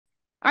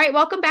All right,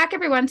 welcome back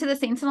everyone to the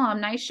Saints and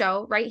Alumni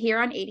show right here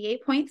on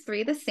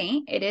 88.3 The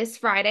Saint. It is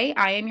Friday.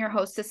 I am your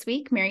host this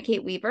week, Mary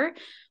Kate Weaver,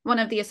 one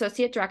of the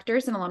Associate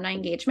Directors in Alumni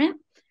Engagement.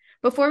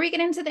 Before we get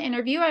into the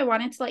interview, I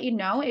wanted to let you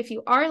know if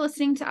you are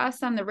listening to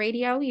us on the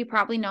radio, you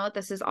probably know that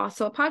this is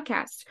also a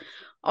podcast.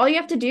 All you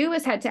have to do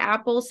is head to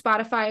Apple,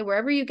 Spotify,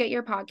 wherever you get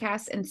your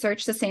podcasts and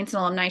search the Saints and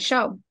Alumni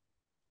show.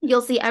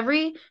 You'll see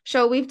every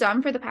show we've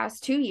done for the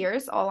past 2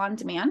 years, all on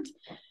demand.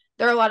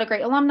 There are a lot of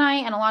great alumni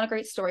and a lot of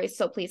great stories,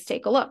 so please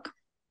take a look.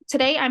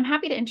 Today, I'm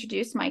happy to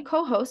introduce my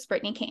co-host,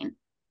 Brittany Kane.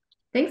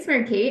 Thanks,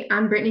 Mary Kate.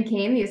 I'm Brittany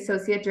Kane, the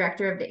Associate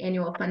Director of the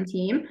Annual Fun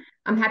Team.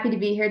 I'm happy to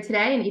be here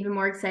today and even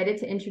more excited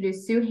to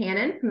introduce Sue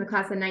Hannon from the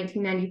class of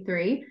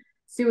 1993.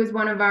 Sue is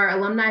one of our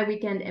Alumni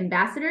Weekend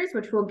ambassadors,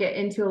 which we'll get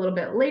into a little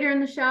bit later in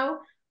the show.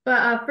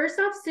 But first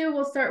off, Sue,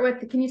 we'll start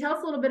with, can you tell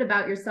us a little bit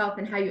about yourself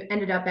and how you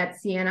ended up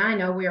at Siena? I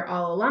know we are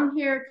all alum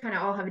here, kind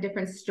of all have a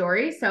different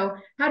story. So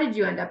how did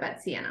you end up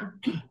at Siena?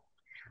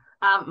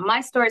 My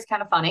story is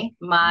kind of funny.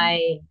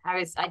 I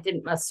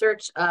did a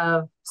search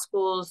of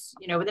schools,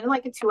 within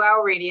like a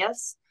 2-hour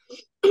radius.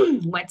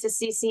 Went to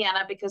see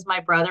Siena because my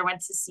brother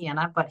went to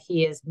Siena, but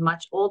he is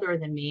much older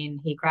than me and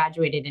he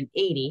graduated in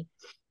 80.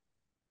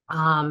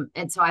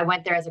 And so I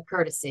went there as a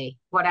courtesy,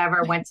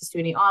 whatever, went to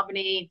SUNY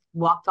Albany,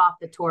 walked off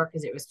the tour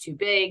because it was too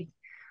big.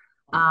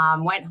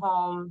 Went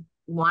home,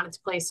 wanted to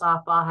play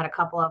softball, had a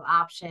couple of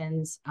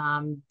options,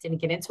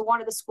 didn't get into one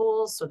of the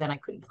schools, so then I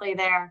couldn't play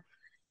there.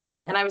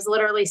 And I was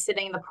literally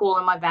sitting in the pool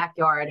in my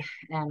backyard.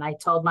 And I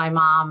told my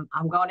mom,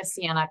 I'm going to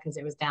Siena because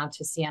it was down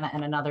to Siena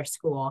and another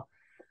school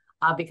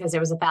because it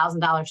was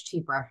 $1,000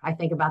 cheaper. I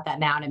think about that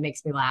now and it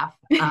makes me laugh.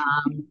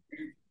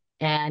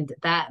 And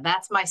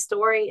that's my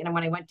story. And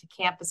when I went to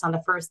campus on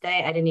the first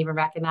day, I didn't even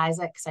recognize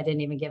it because I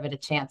didn't even give it a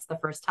chance the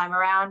first time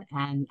around.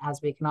 And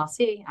as we can all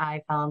see,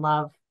 I fell in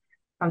love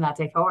from that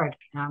day forward.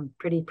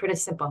 Pretty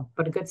simple,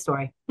 but a good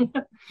story.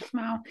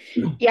 Wow.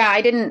 Yeah,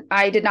 I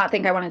did not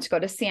think I wanted to go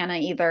to Siena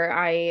either.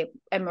 I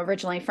am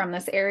originally from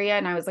this area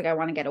and I was like, I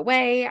want to get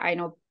away. I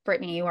know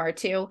Brittany, you are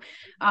too.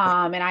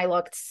 And I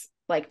looked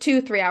like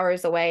 2-3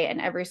 hours away and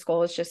every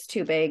school was just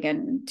too big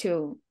and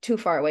too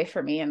far away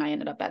for me. And I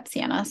ended up at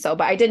Siena.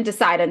 But I didn't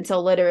decide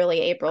until literally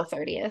April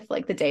 30th,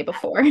 like the day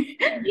before. Me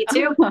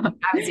too. I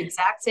was the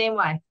exact same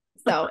way.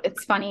 So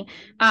it's funny.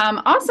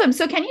 Awesome.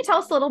 So can you tell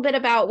us a little bit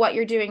about what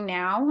you're doing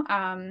now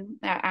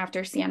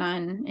after Siena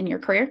in your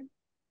career?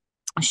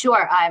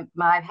 Sure. I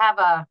have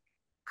a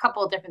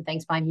couple of different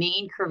things. My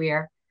main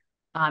career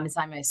is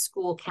I'm a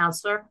school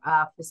counselor.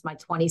 This is my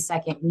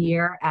 22nd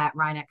year at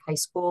Rhinebeck High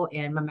School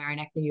in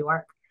Mamaroneck, New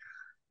York.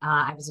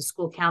 I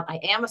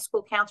am a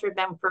school counselor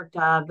then for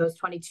those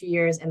 22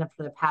 years. And then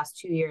for the past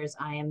 2 years,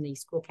 I am the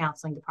school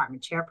counseling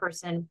department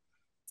chairperson.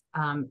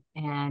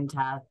 And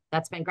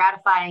that's been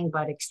gratifying,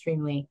 but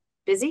extremely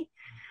busy.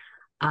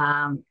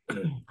 I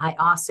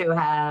also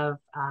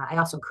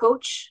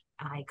coach.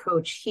 I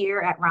coach here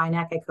at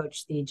Rhinebeck. I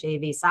coach the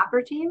JV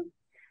soccer team,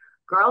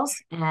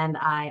 girls, and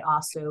I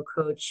also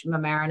coach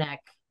Mamaroneck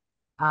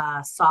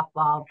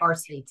softball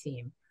varsity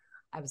team.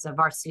 I was a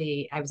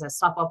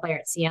softball player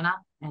at Siena,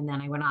 and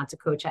then I went on to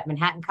coach at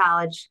Manhattan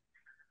College.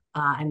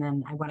 And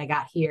then when I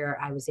got here,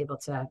 I was able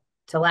to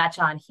latch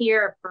on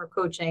here for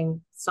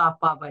coaching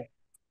softball, but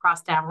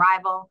crosstown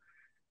rival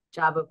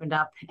job opened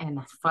up. And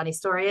the funny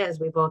story is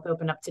we both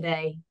opened up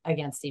today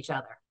against each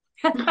other.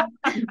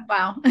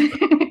 Wow.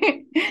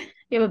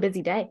 You have a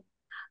busy day.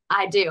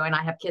 I do. And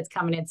I have kids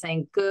coming in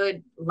saying,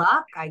 good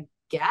luck, I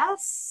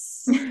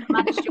guess. I'm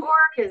not sure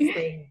because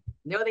they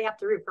know they have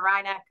to root for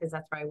Rhinebeck because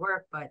that's where I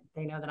work, but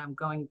they know that I'm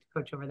going to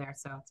coach over there.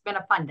 So it's been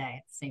a fun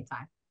day at the same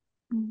time.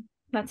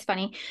 That's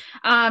funny.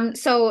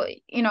 So,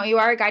 you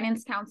are a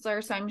guidance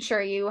counselor, so I'm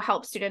sure you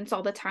help students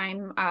all the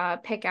time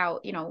pick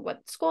out,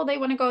 what school they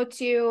want to go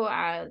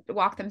to,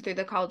 walk them through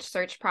the college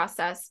search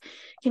process.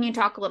 Can you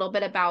talk a little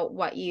bit about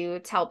what you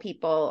tell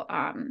people,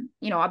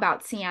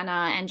 about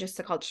Siena and just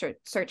the college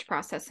search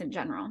process in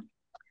general?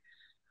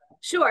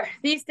 Sure.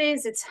 These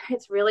days, it's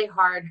really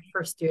hard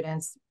for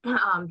students.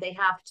 They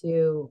have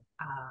to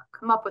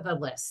come up with a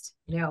list,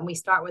 and we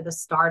start with a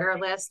starter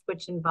list,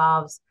 which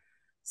involves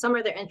some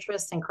of their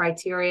interests and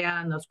criteria,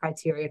 and those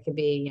criteria could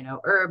be,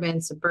 urban,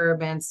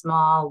 suburban,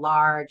 small,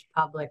 large,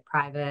 public,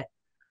 private.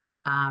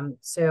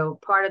 So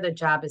part of the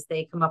job is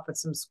they come up with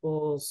some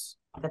schools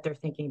that they're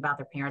thinking about,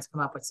 their parents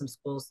come up with some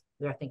schools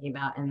they're thinking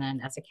about, and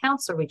then as a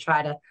counselor, we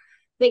try to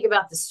think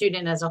about the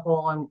student as a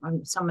whole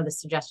and some of the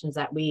suggestions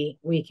that we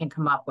can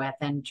come up with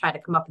and try to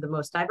come up with the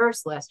most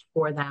diverse list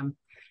for them.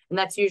 And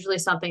that's usually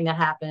something that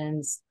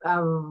happens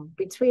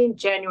between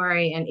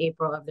January and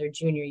April of their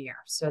junior year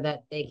so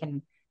that they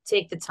can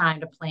take the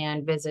time to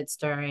plan visits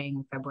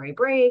during February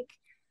break,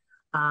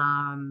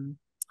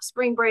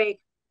 spring break,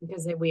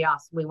 because we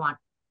want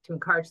to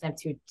encourage them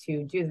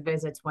to do the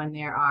visits when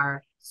there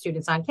are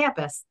students on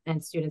campus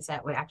and students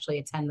that would actually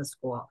attend the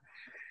school.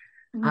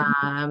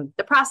 Mm-hmm.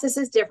 The process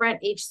is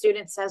different. Each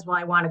student says, well,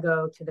 I want to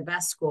go to the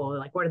best school.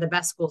 Like, what are the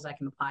best schools I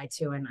can apply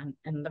to?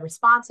 And the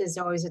response is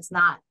always, it's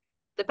not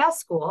the best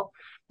school.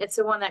 It's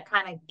the one that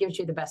kind of gives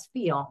you the best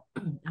feel,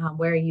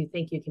 where you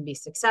think you can be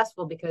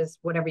successful, because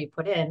whatever you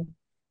put in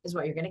is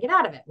what you're going to get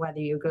out of it, whether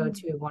you go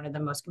to one of the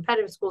most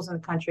competitive schools in the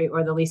country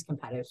or the least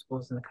competitive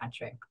schools in the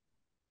country.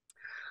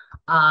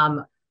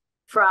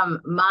 From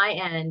my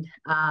end,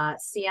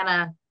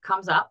 Siena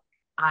comes up.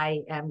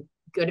 I am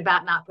good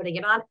about not putting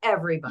it on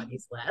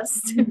everybody's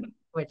list,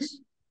 which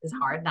is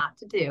hard not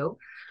to do.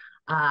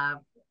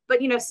 But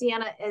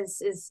Siena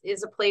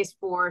is a place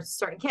for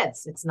certain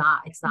kids. It's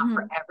not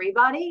for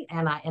everybody,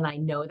 and I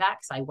know that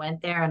because I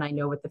went there and I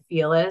know what the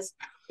feel is.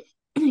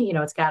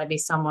 It's got to be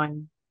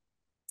someone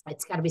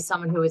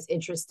who is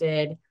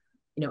interested,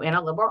 in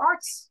a liberal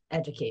arts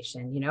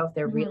education. If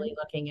they're really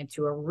looking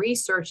into a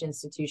research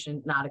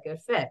institution, not a good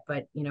fit.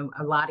 But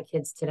a lot of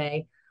kids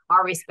today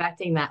are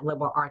respecting that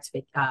liberal arts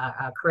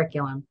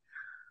curriculum.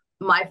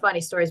 My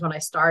funny story is when I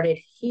started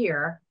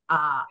here,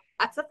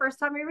 that's the first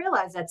time we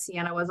realized that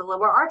Siena was a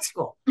liberal arts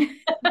school.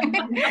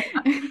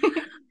 I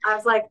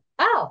was like,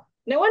 oh,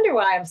 no wonder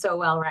why I'm so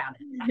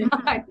well-rounded.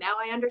 Now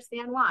I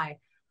understand why.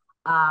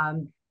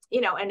 And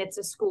it's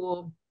a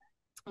school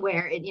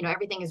where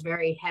everything is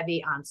very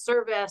heavy on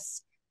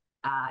service.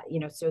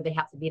 So they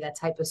have to be that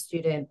type of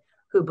student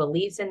who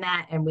believes in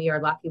that. And we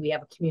are lucky we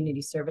have a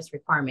community service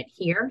requirement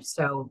here.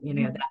 So,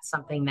 that's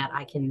something that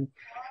I can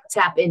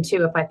tap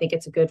into if I think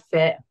it's a good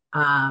fit.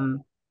 I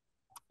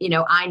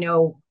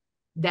know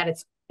that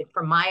it's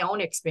from my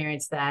own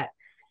experience that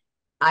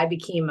I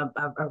became a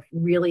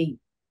really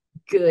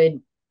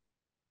good,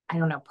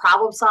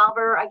 problem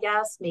solver, I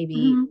guess.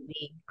 Maybe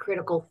the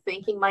critical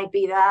thinking might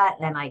be that.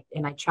 And I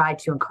try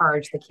to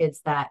encourage the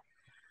kids that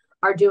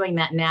are doing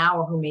that now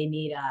or who may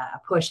need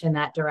a push in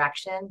that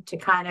direction to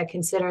kind of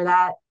consider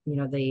that.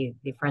 The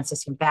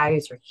Franciscan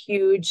values are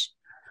huge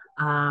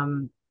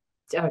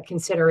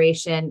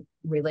consideration.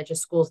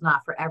 Religious school's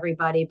not for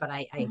everybody, but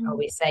I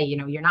always say,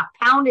 you're not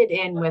pounded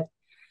in with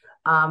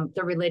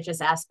the religious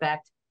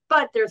aspect,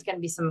 but there's going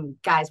to be some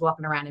guys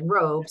walking around in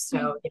robes.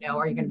 So,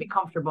 are you going to be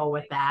comfortable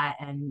with that?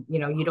 And,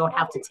 you don't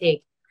have to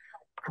take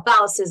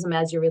Catholicism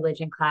as your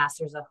religion class.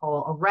 There's a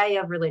whole array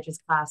of religious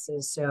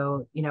classes.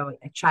 So,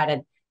 I try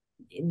to,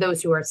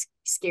 those who are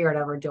scared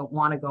of or don't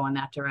want to go in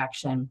that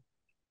direction,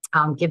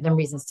 give them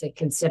reasons to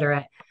consider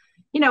it.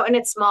 And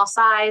it's small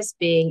size,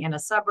 being in a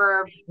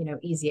suburb,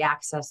 easy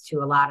access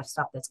to a lot of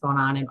stuff that's going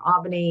on in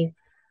Albany.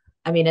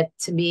 I mean,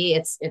 to me,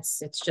 it's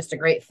just a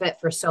great fit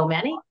for so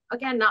many.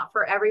 Again, not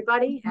for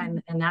everybody,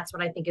 and that's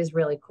what I think is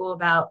really cool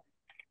about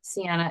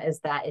Siena, is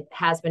that it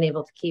has been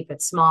able to keep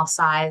its small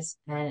size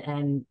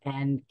and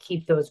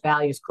keep those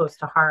values close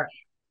to heart,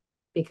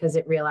 because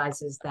it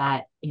realizes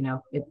that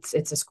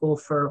it's a school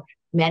for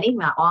many,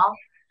 not all.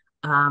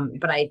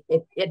 But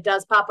it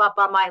does pop up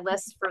on my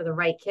list for the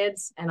right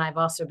kids, and I've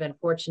also been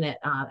fortunate.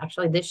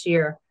 Actually, this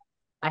year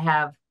I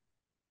have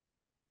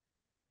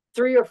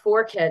 3 or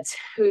 4 kids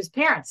whose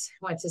parents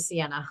went to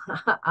Siena.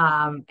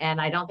 And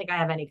I don't think I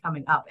have any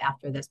coming up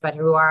after this, but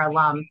who are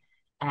alum.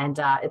 And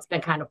it's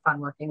been kind of fun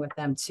working with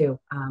them too.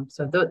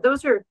 So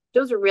those are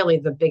really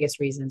the biggest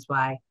reasons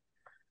why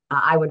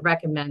I would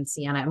recommend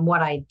Siena, and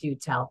what I do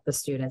tell the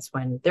students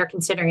when they're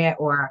considering it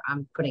or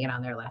I'm putting it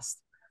on their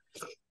list.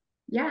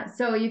 Yeah.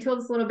 So you told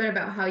us a little bit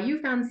about how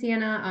you found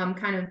Siena,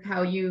 kind of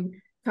how you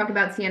talk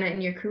about Siena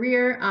in your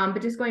career, but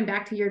just going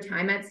back to your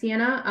time at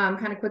Siena,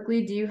 kind of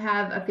quickly, do you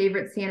have a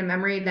favorite Siena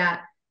memory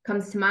that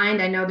comes to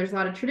mind? I know there's a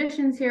lot of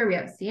traditions here. We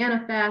have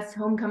Siena Fest,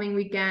 homecoming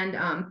weekend.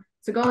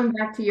 So going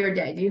back to your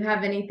day, do you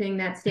have anything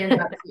that stands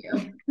out to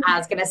you? I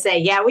was going to say,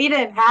 yeah, we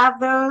didn't have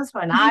those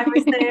when I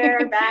was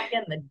there back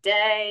in the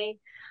day.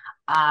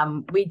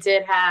 We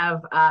did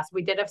have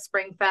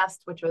Spring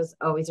Fest, which was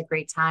always a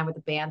great time with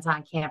the bands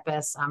on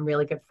campus.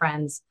 Really good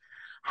friends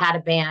had a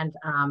band.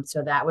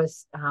 So that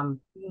was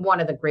one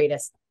of the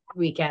greatest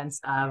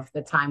weekends of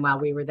the time while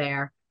we were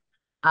there.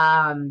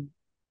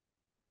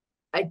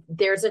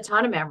 There's a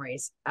ton of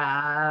memories.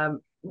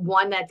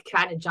 One that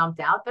kind of jumped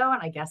out though,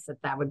 and I guess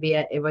that would be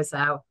it. It was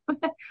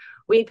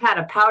we had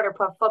a powder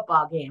puff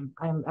football game.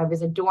 I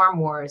was a dorm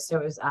wars, so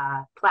it was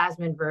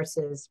Plasman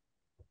versus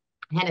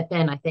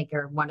Hennepin, I think,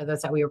 or one of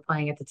those that we were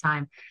playing at the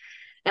time.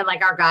 And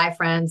like our guy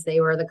friends, they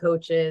were the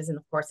coaches, and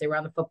of course they were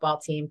on the football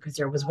team because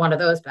there was one of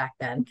those back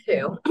then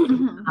too.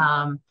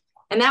 And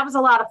that was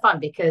a lot of fun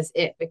because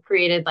it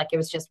created, like, it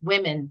was just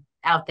women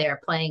out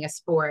there playing a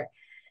sport,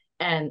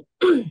 and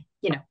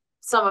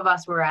some of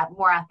us were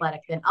more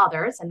athletic than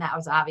others, and that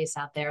was obvious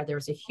out there. There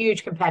was a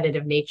huge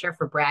competitive nature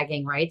for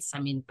bragging rights. I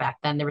mean, back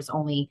then there was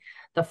only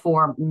the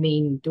 4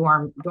 main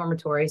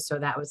dormitories, so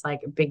that was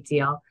like a big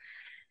deal.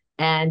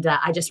 And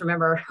I just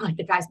remember like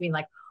the guys being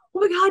like, "Oh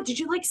my God, did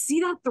you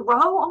see that throw?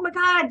 Oh my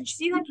God, did you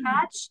see that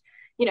catch?"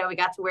 We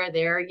got to wear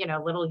their,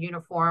 little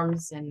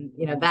uniforms, and,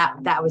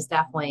 that was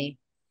definitely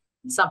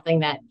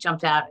something that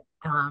jumped out.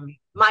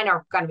 Mine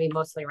are going to be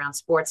mostly around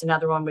sports.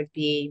 Another one would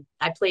be,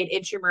 I played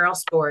intramural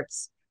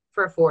sports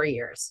for 4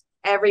 years,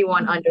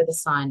 everyone under the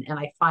sun. And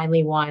I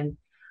finally won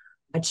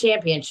a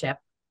championship,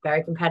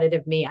 very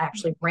competitive me. I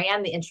actually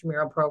ran the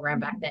intramural program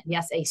back then.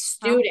 Yes, a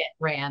student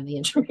ran the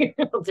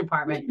intramural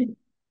department.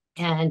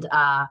 And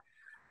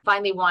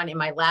finally won in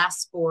my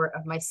last sport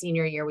of my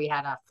senior year. We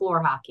had a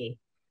floor hockey,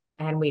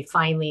 and we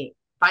finally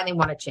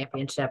won a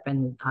championship,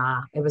 and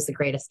it was the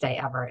greatest day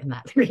ever in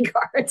that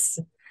regards.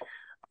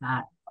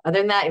 Other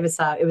than that,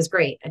 it was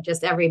great. And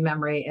just every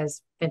memory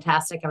is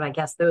fantastic, and I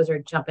guess those are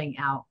jumping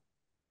out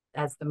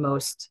as the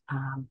most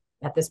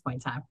at this point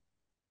in time.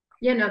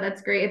 Yeah, no,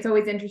 that's great. It's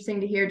always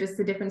interesting to hear just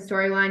the different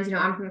storylines. You know,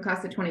 I'm from the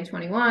class of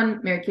 2021,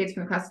 Mary Kate's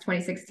from the class of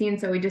 2016.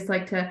 So we just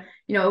like to,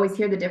 you know, always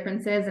hear the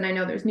differences. And I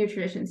know there's new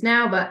traditions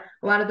now, but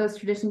a lot of those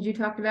traditions you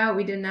talked about,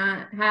 we did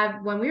not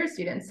have when we were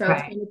students. So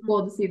It's kind of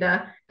cool to see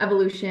the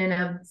evolution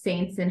of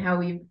Saints and how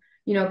we've,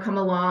 you know, come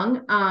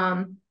along.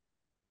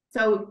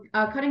 So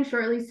cutting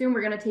shortly soon,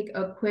 we're going to take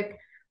a quick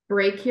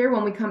break here.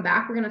 When we come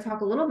back, we're going to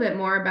talk a little bit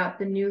more about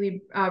the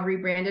newly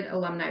rebranded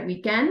Alumni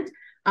Weekend.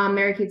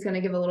 Mary Kate's going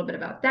to give a little bit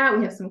about that.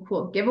 We have some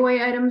cool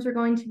giveaway items we're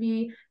going to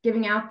be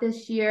giving out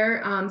this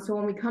year. So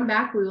when we come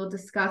back, we will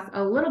discuss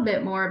a little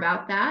bit more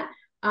about that.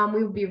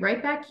 We will be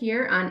right back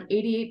here on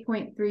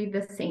 88.3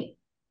 The Saint.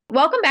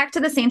 Welcome back to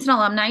the Saints and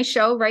Alumni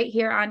show right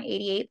here on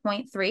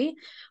 88.3.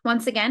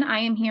 Once again, I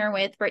am here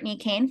with Brittany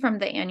Kane from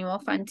the annual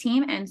fund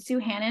team and Sue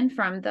Hannon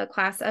from the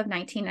class of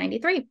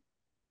 1993.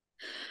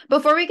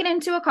 Before we get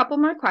into a couple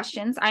more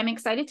questions, I'm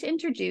excited to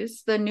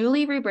introduce the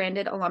newly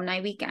rebranded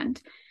Alumni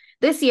Weekend.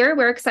 This year,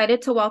 we're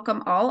excited to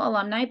welcome all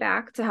alumni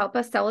back to help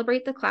us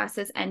celebrate the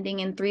classes ending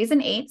in 3s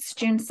and 8s,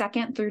 June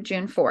 2nd through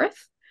June 4th.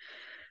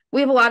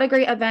 We have a lot of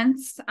great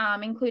events,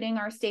 including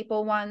our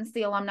staple ones,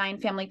 the Alumni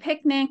and Family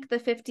Picnic, the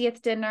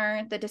 50th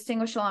Dinner, the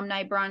Distinguished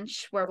Alumni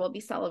Brunch, where we'll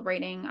be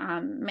celebrating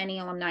many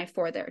alumni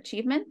for their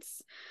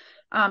achievements.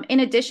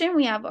 In addition,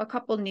 we have a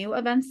couple new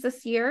events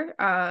this year.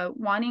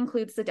 One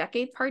includes the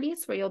Decade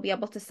Parties, where you'll be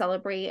able to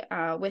celebrate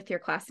with your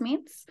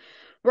classmates.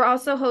 We're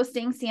also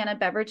hosting Siena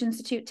Beverage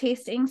Institute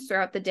tastings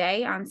throughout the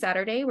day on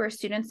Saturday, where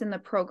students in the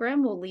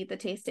program will lead the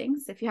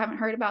tastings. If you haven't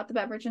heard about the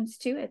Beverage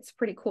Institute, it's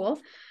pretty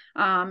cool.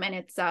 And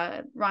it's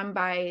run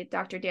by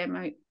Dr.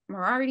 Dan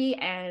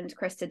Morardi and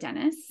Krista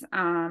Dennis.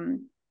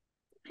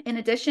 In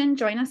addition,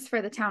 join us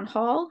for the town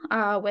hall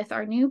with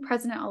our new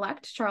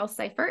president-elect, Charles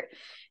Seifert.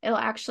 It'll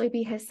actually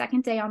be his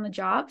second day on the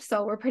job,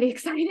 so we're pretty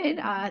excited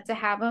to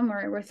have him.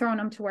 We're throwing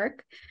him to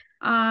work.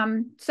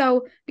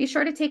 So be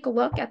sure to take a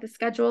look at the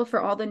schedule for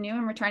all the new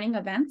and returning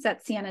events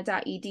at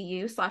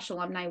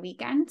siena.edu/alumni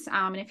weekend.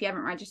 And if you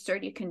haven't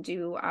registered, you can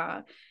do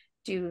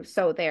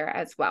so there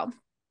as well.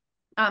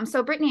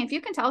 So Brittany, if you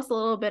can tell us a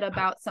little bit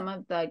about some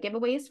of the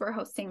giveaways we're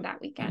hosting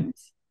that weekend.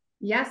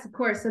 Yes, of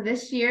course. So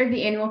this year,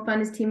 the annual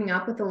fund is teaming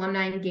up with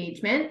Alumni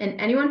Engagement,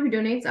 and anyone who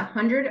donates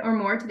 100 or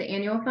more to the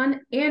annual fund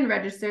and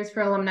registers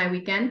for Alumni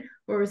Weekend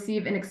will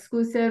receive an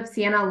exclusive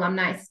Siena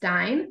Alumni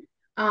Stein.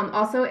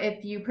 Also,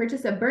 if you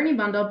purchase a Bernie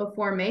bundle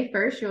before May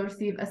 1st, you'll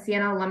receive a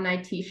Siena Alumni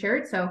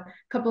t-shirt. So a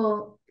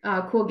couple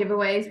cool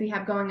giveaways we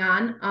have going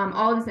on.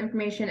 All of this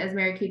information, as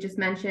Mary Kate just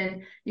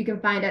mentioned, you can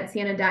find at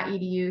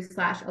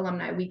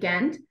siena.edu/alumni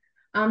weekend.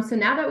 So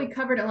now that we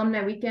covered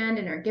Alumni Weekend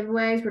and our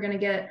giveaways, we're going to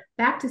get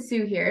back to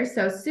Sue here.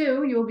 So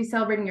Sue, you will be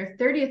celebrating your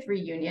 30th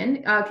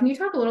reunion. Can you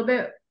talk a little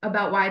bit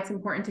about why it's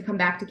important to come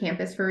back to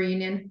campus for a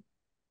reunion?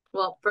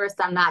 Well, first,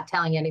 I'm not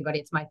telling anybody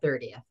it's my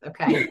 30th.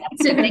 Okay.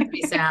 That makes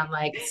me sound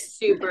like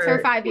super. It's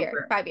her 5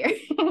 year.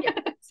 Yeah,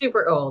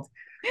 super old.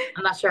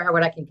 I'm not sure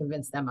what I can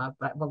convince them of,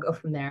 but we'll go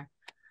from there.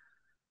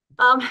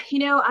 You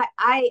know,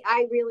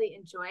 I really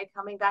enjoy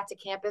coming back to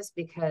campus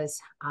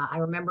because I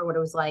remember what it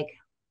was like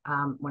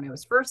when I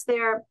was first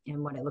there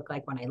and what it looked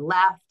like when I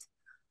left.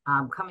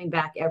 Coming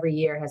back every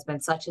year has been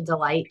such a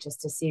delight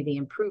just to see the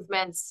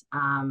improvements.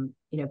 You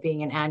know,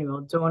 being an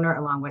annual donor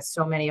along with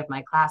so many of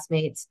my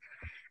classmates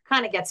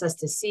kind of gets us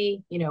to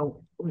see, you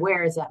know,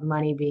 where is that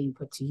money being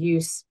put to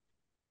use.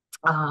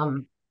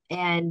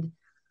 And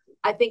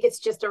I think it's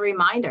just a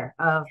reminder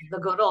of the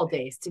good old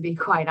days, to be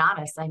quite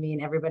honest. I mean,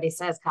 everybody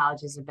says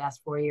college is the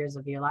best 4 years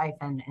of your life.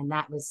 And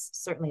that was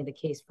certainly the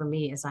case for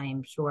me, as I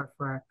am sure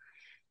for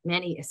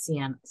many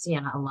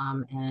Siena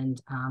alum.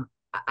 And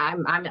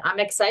I'm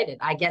excited.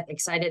 I get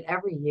excited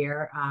every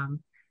year.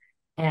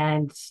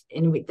 And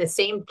the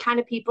same kind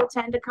of people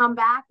tend to come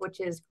back, which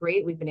is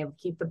great. We've been able to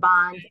keep the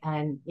bond.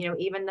 And, you know,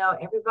 even though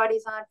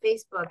everybody's on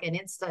Facebook and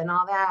Insta and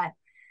all that,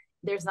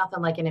 there's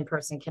nothing like an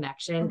in-person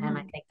connection. Mm-hmm. And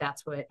I think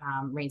that's what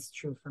reigns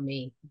true for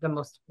me the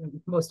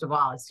most of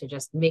all, is to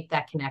just make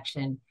that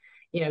connection,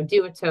 you know,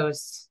 do a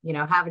toast, you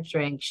know, have a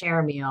drink, share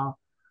a meal,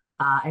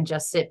 and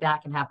just sit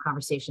back and have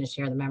conversation and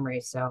share the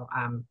memories. So,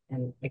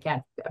 and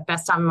again,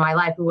 best time of my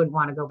life, who wouldn't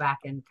want to go back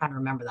and kind of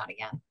remember that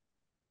again?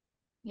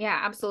 Yeah,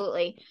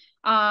 absolutely.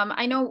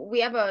 I know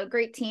we have a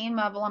great team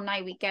of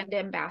Alumni Weekend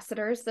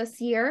ambassadors this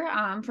year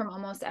from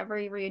almost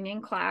every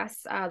reunion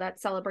class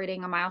that's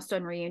celebrating a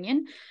milestone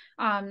reunion.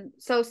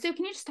 So Sue,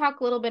 can you just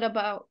talk a little bit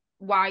about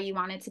why you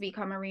wanted to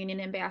become a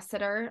reunion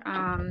ambassador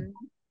and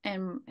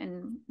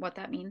what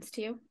that means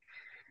to you?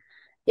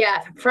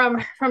 Yeah,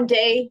 from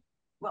day,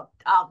 well,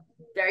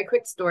 very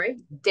quick story.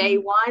 Day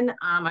one,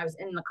 I was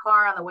in the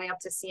car on the way up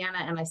to Siena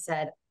and I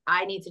said,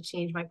 I need to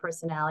change my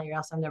personality or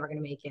else I'm never going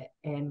to make it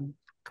in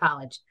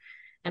college.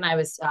 And I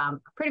was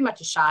pretty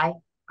much a shy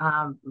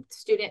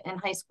student in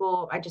high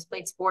school. I just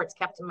played sports,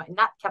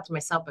 not kept to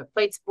myself, but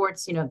played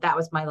sports. That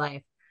was my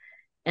life.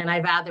 And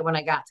I vowed that when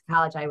I got to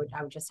college, I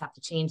would just have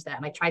to change that.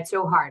 And I tried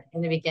so hard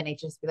in the beginning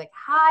to just be like,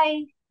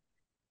 hi,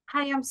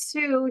 I'm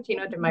Sue,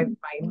 to my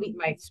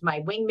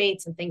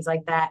wingmates and things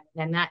like that.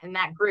 And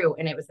that grew.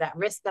 And it was that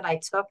risk that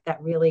I took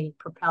that really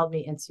propelled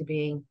me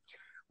into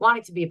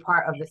wanting to be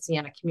part of the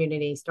Siena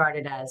community.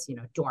 Started as,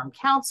 dorm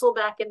council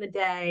back in the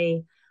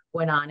day,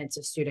 went on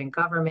into student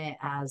government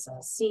as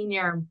a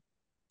senior.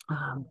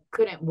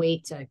 Couldn't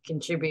wait to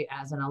contribute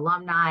as an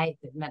alumni.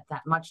 It meant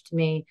that much to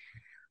me.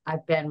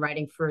 I've been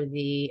writing for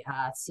the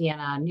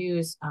Siena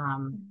News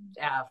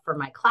for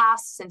my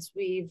class since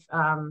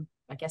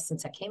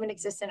since I came in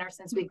existence or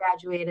since we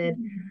graduated.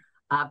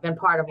 I've been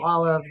part of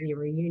all of the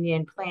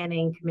reunion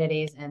planning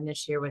committees, and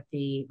this year with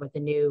the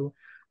new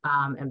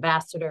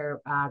ambassador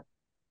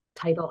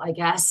title, I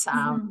guess.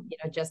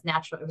 Just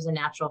natural. It was a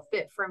natural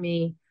fit for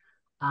me,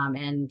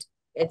 and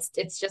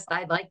it's just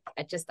I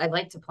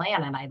like to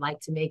plan, and I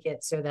like to make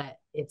it so that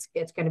it's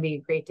going to be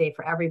a great day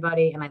for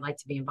everybody, and I like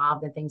to be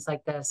involved in things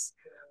like this.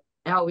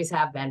 I always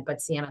have been, but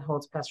Siena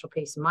holds special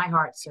place in my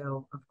heart.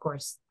 So of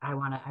course I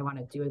want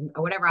to do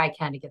whatever I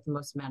can to get the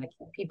most amount of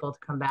people to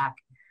come back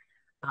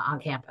on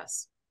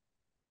campus.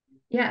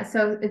 Yeah,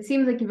 so it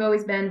seems like you've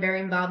always been very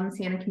involved in the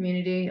Siena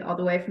community all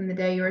the way from the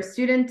day you were a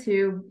student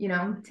to,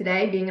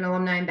 today being an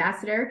alumni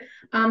ambassador.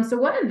 So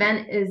what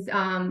event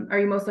are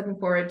you most looking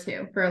forward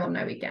to for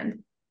Alumni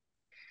Weekend?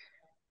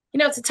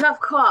 It's a tough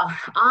call.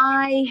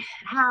 I'm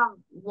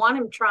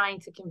trying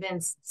to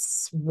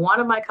convince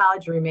one of my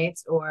college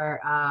roommates or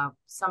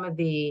some of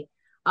the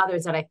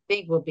others that I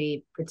think will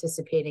be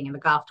participating in the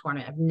golf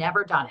tournament. I've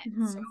never done it.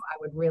 So I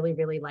would really,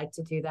 really like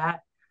to do that.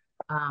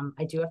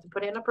 I do have to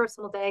put in a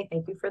personal day.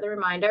 Thank you for the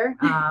reminder.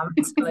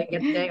 So I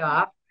get the day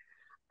off.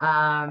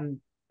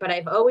 But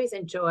I've always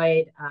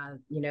enjoyed,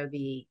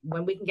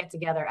 when we can get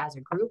together as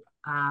a group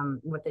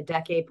with the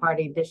decade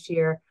party this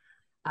year.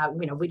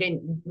 We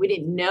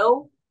didn't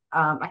know.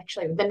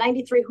 Actually, the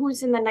 93,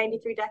 who's in the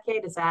 93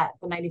 decade? Is that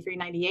the 93,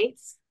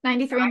 98s?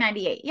 93,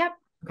 98. Yep.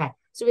 Okay.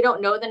 So we don't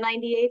know the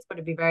 98s, but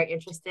it'd be very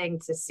interesting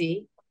to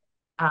see,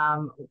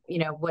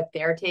 what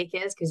their take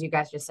is. Cause you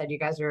guys just said you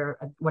guys are,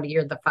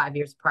 you're the 5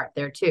 years apart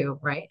there too,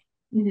 right?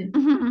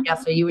 Mm-hmm. Yeah.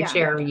 So you would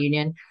share a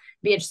reunion.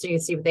 Be interesting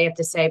to see what they have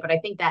to say. But I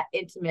think that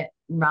intimate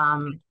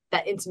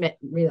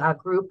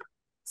group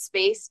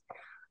space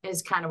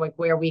is kind of like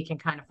where we can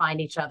kind of find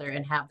each other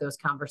and have those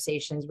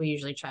conversations. We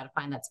usually try to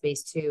find that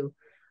space too.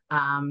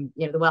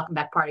 The welcome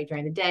back party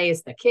during the day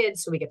is the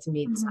kids. So we get to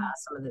meet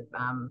some of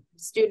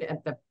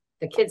the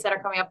the kids that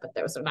are coming up, but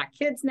those are not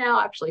kids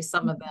now. Actually,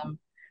 some of them,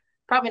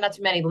 probably not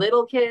too many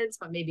little kids,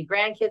 but maybe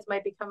grandkids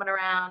might be coming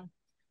around.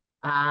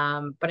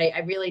 But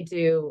I really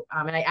do.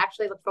 And I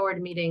actually look forward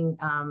to meeting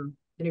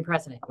the new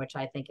president, which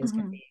I think is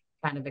going to be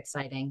kind of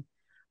exciting.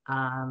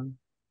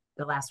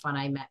 The last one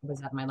I met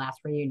was at my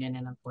last reunion,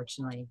 and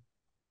unfortunately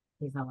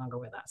he's no longer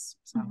with us.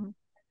 So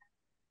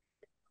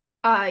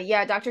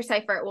Dr.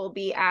 Seifert will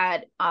be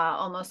at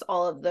almost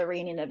all of the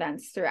reunion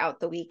events throughout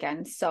the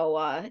weekend.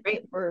 So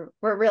we're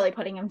really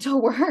putting him to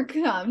work.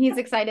 He's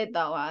excited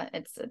though.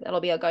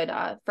 It'll be a good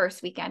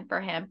first weekend for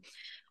him.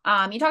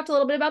 You talked a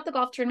little bit about the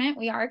golf tournament.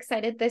 We are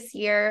excited this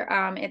year.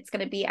 It's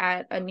going to be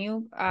at a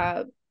new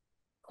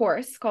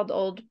course called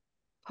Old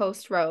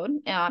Post Road.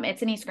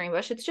 It's in East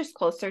Greenbush. It's just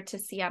closer to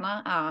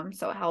Siena.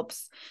 So it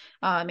helps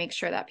make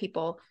sure that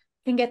people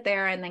can get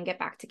there and then get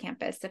back to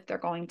campus if they're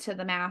going to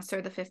the mass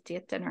or the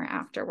 50th dinner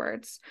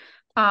afterwards.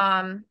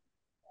 Awesome.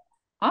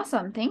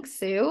 Thanks,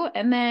 Sue.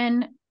 And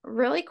then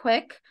really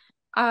quick,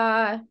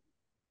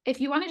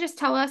 if you want to just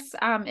tell us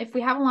if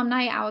we have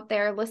alumni out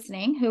there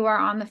listening who are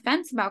on the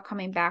fence about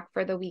coming back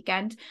for the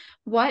weekend,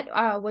 what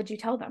would you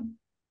tell them?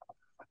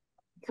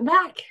 Come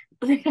back.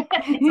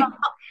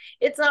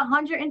 It's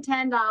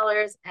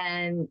 $110,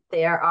 and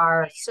there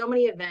are so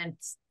many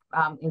events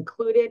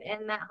included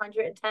in that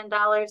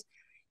 $110.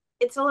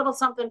 It's a little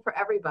something for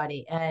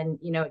everybody, and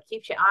it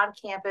keeps you on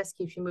campus,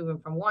 keeps you moving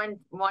from one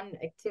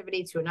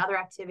activity to another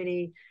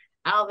activity.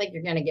 I don't think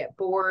you're going to get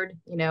bored,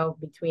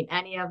 between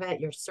any of it.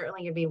 You're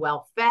certainly going to be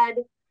well fed.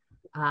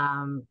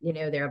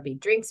 There'll be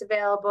drinks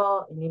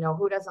available, and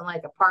who doesn't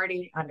like a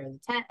party under the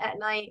tent at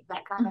night,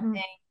 that kind of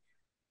thing.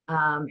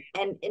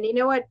 And you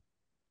know what?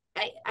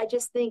 I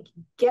just think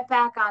get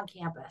back on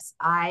campus.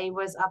 I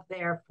was up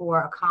there for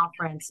a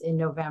conference in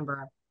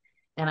November,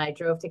 and I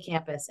drove to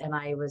campus, and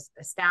I was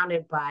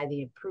astounded by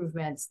the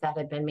improvements that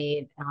had been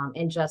made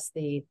in just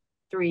the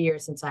 3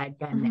 years since I had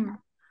been there.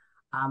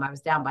 I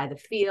was down by the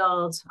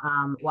field,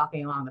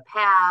 walking along the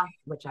path,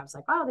 which I was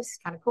like, oh, this is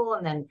kind of cool.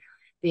 And then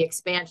the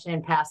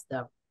expansion past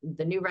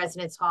the new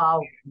residence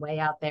hall way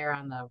out there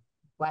on the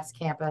West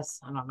Campus.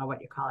 I don't know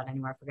what you call it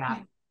anymore. I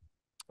forgot.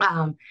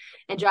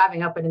 And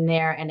driving up and in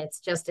there. And it's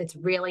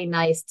really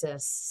nice to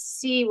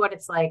see what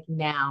it's like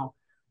now.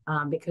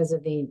 Because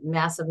of the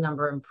massive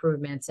number of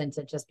improvements, and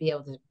to just be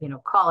able to,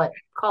 call it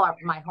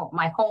my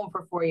home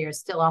for 4 years,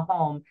 still a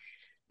home,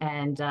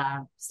 and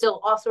still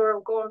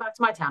also going back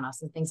to my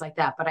townhouse and things like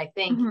that. But I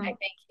think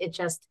it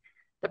just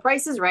the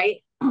price is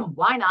right.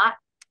 Why not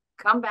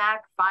come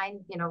back,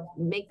 find,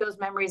 make those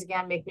memories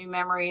again, make new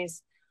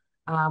memories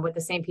with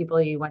the same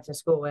people you went to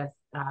school with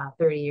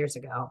 30 years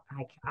ago.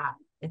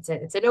 It's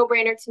a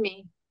no-brainer to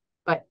me,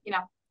 but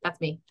that's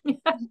me.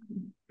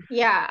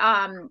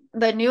 Yeah,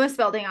 the newest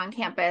building on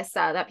campus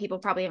that people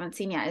probably haven't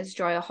seen yet is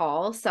Joya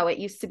Hall. So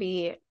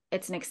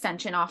it's an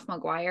extension off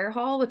McGuire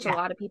Hall, which a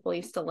lot of people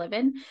used to live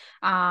in.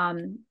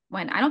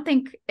 When I don't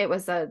think it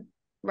was a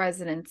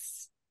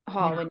residence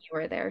hall when you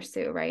were there,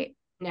 Sue, right?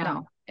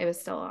 No, it was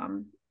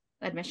still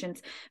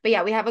admissions. But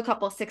yeah, we have a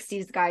couple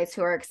 60s guys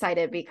who are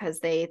excited because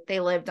they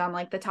lived on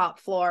like the top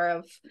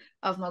floor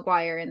of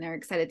McGuire, and they're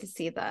excited to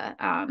see the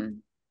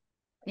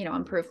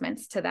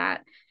improvements to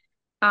that.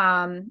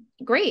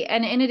 Great.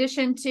 And in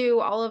addition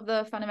to all of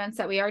the fun events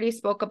that we already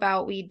spoke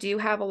about, we do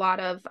have a lot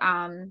of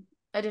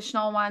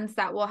additional ones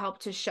that will help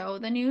to show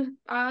the new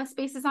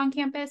spaces on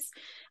campus.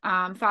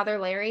 Father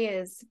Larry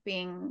is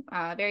being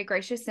very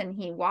gracious, and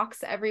he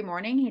walks every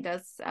morning. He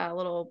does a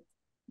little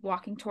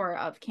walking tour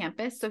of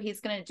campus. So he's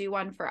going to do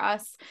one for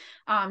us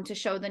to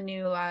show the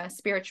new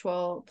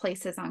spiritual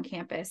places on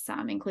campus,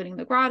 including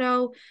the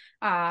grotto.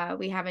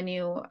 We have a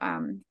new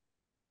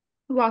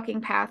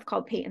walking path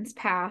called Peyton's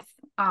Path,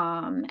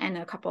 and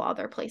a couple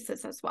other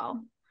places as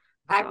well.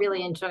 I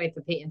really enjoyed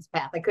the Peyton's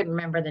Path. I couldn't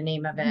remember the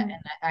name of it, and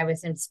I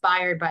was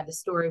inspired by the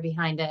story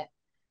behind it.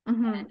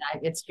 And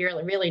it's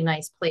really, really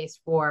nice place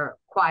for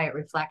quiet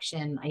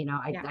reflection.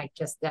 I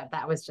just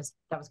that was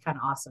kind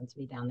of awesome to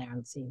be down there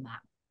and seeing that.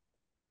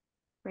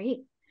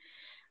 Great.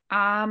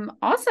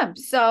 Awesome.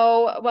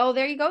 So, well,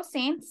 there you go,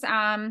 Saints.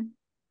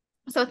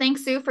 So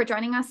thanks, Sue, for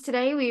joining us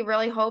today. We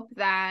really hope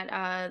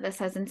that this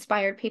has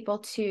inspired people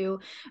to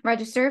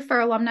register for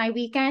Alumni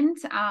Weekend.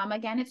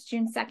 Again, it's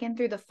June 2nd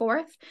through the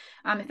 4th.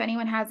 If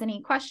anyone has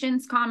any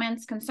questions,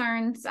 comments,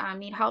 concerns,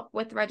 need help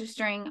with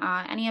registering,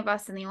 any of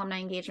us in the Alumni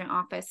Engagement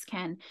Office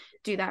can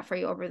do that for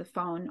you over the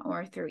phone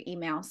or through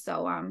email.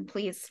 So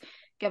please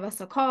give us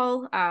a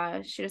call,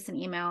 shoot us an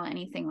email,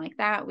 anything like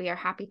that. We are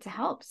happy to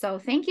help. So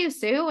thank you,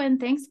 Sue, and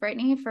thanks,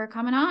 Brittany, for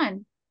coming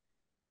on.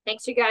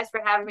 Thanks, you guys,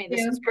 for having me.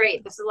 This was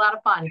great. This is a lot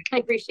of fun. I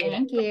appreciate it.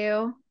 Thank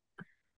you.